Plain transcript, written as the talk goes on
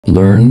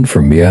Learn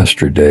from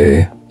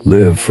yesterday,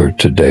 live for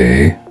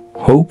today,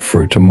 hope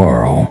for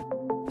tomorrow.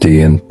 The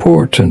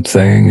important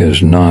thing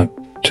is not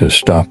to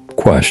stop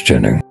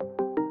questioning.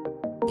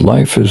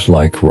 Life is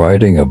like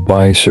riding a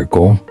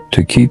bicycle.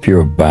 To keep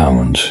your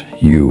balance,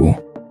 you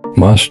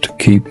must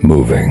keep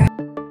moving.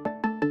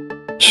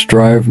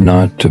 Strive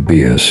not to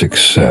be a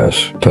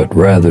success, but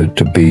rather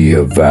to be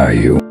of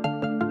value.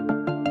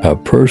 A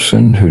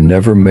person who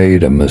never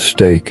made a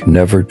mistake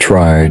never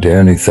tried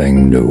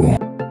anything new.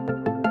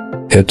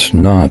 It's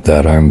not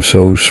that I'm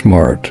so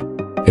smart,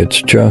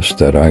 it's just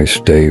that I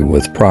stay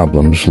with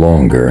problems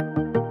longer.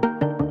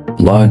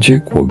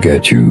 Logic will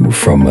get you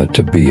from A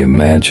to B.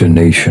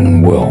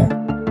 Imagination will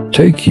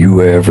take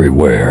you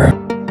everywhere.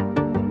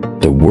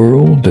 The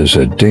world is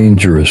a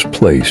dangerous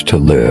place to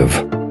live,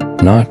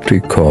 not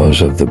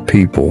because of the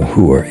people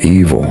who are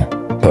evil,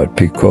 but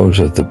because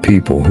of the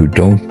people who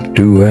don't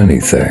do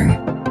anything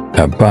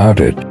about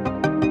it.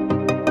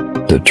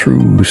 The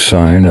true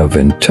sign of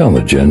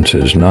intelligence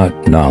is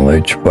not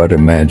knowledge but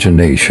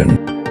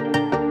imagination.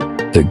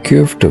 The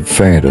gift of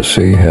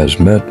fantasy has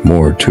meant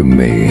more to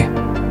me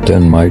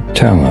than my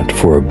talent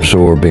for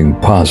absorbing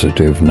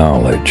positive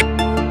knowledge.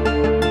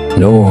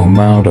 No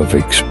amount of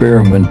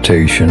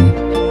experimentation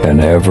can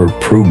ever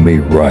prove me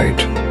right.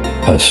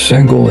 A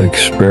single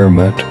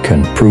experiment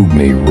can prove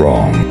me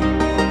wrong.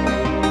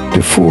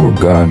 Before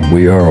God,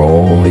 we are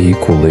all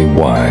equally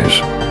wise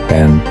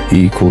and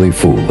equally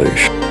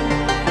foolish.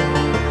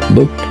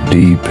 Look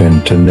deep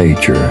into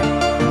nature,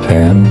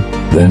 and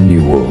then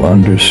you will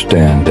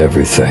understand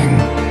everything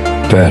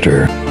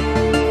better.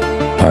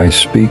 I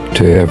speak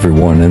to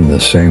everyone in the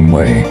same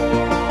way,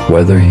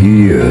 whether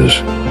he is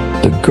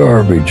the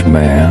garbage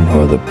man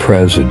or the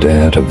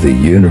president of the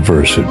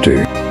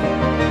university.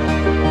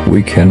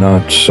 We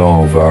cannot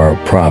solve our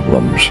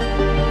problems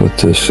with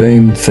the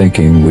same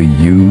thinking we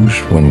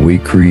used when we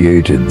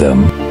created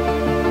them.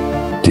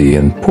 The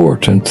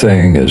important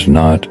thing is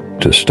not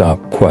to stop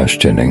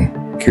questioning.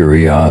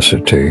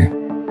 Curiosity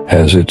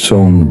has its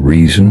own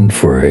reason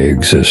for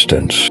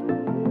existence.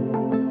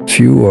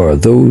 Few are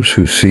those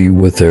who see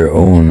with their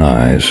own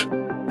eyes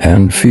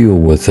and feel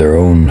with their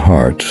own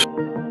hearts.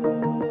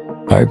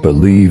 I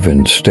believe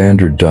in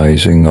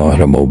standardizing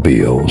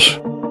automobiles.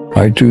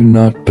 I do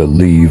not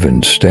believe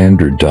in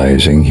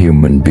standardizing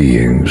human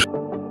beings.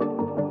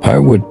 I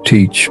would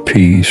teach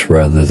peace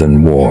rather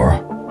than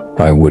war.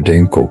 I would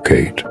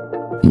inculcate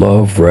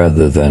love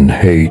rather than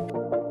hate.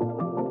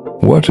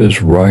 What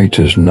is right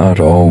is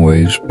not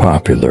always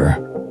popular,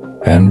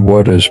 and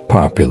what is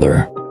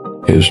popular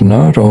is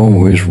not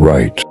always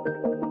right.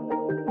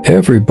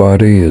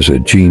 Everybody is a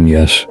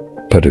genius,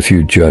 but if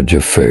you judge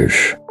a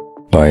fish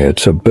by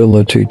its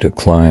ability to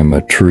climb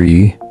a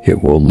tree,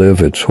 it will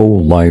live its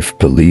whole life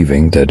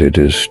believing that it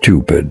is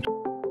stupid.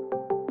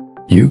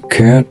 You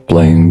can't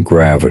blame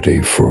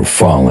gravity for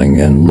falling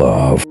in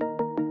love.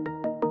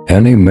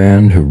 Any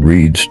man who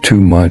reads too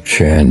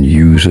much and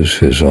uses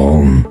his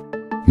own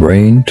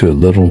brain too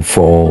little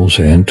falls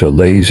into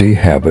lazy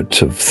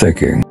habits of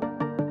thinking.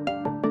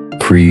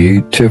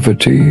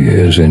 Creativity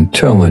is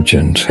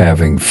intelligence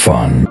having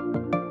fun.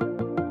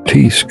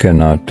 Peace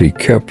cannot be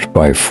kept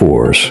by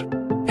force.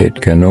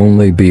 It can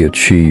only be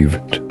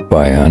achieved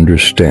by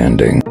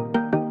understanding.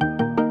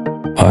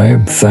 I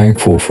am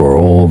thankful for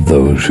all of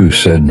those who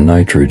said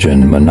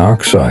nitrogen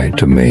monoxide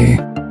to me.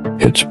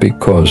 It's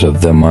because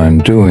of them I'm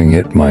doing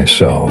it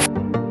myself.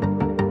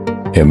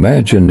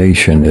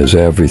 Imagination is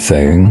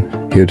everything.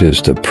 It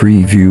is the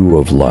preview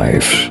of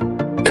life's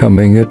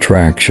coming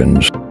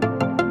attractions.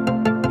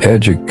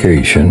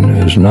 Education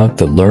is not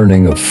the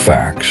learning of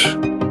facts.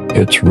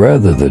 It's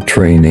rather the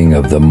training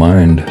of the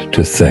mind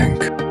to think.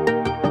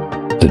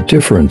 The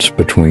difference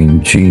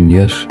between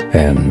genius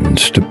and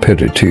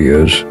stupidity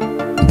is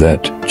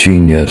that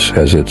genius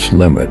has its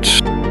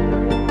limits.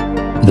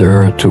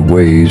 There are two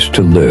ways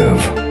to live.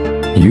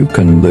 You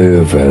can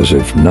live as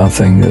if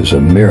nothing is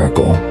a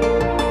miracle.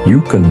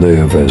 You can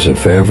live as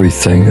if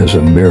everything is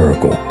a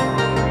miracle.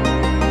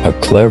 A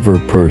clever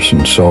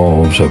person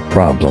solves a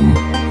problem.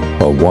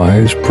 A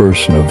wise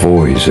person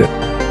avoids it.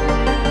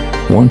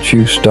 Once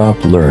you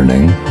stop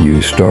learning, you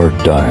start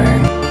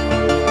dying.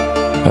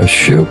 A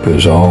ship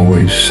is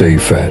always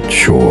safe at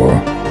shore,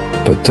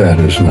 but that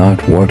is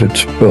not what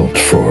it's built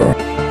for.